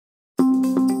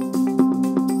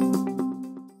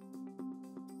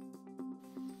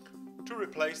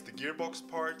replace the gearbox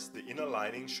parts, the inner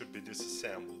lining should be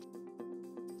disassembled.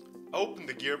 Open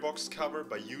the gearbox cover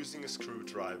by using a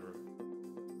screwdriver.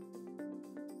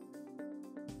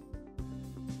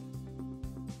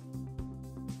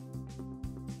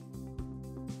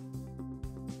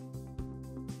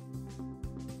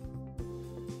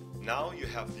 Now you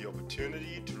have the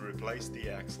opportunity to replace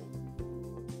the axle.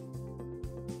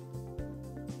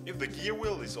 If the gear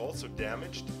wheel is also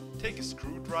damaged, take a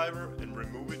screwdriver and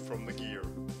remove it from the gear.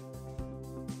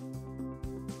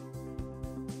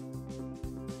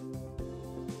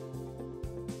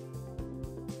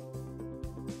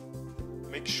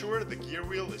 Make sure the gear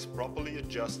wheel is properly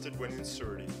adjusted when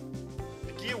inserting.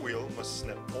 The gear wheel must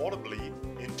snap audibly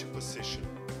into position.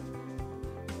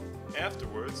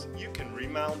 Afterwards, you can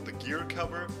remount the gear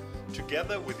cover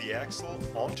together with the axle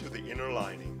onto the inner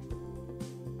lining.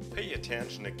 Pay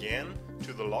attention again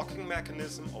to the locking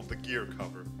mechanism of the gear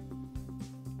cover.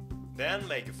 Then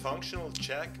make a functional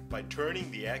check by turning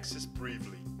the axis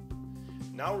briefly.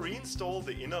 Now reinstall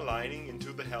the inner lining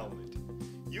into the helmet.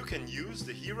 You can use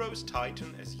the HEROS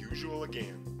Titan as usual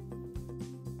again.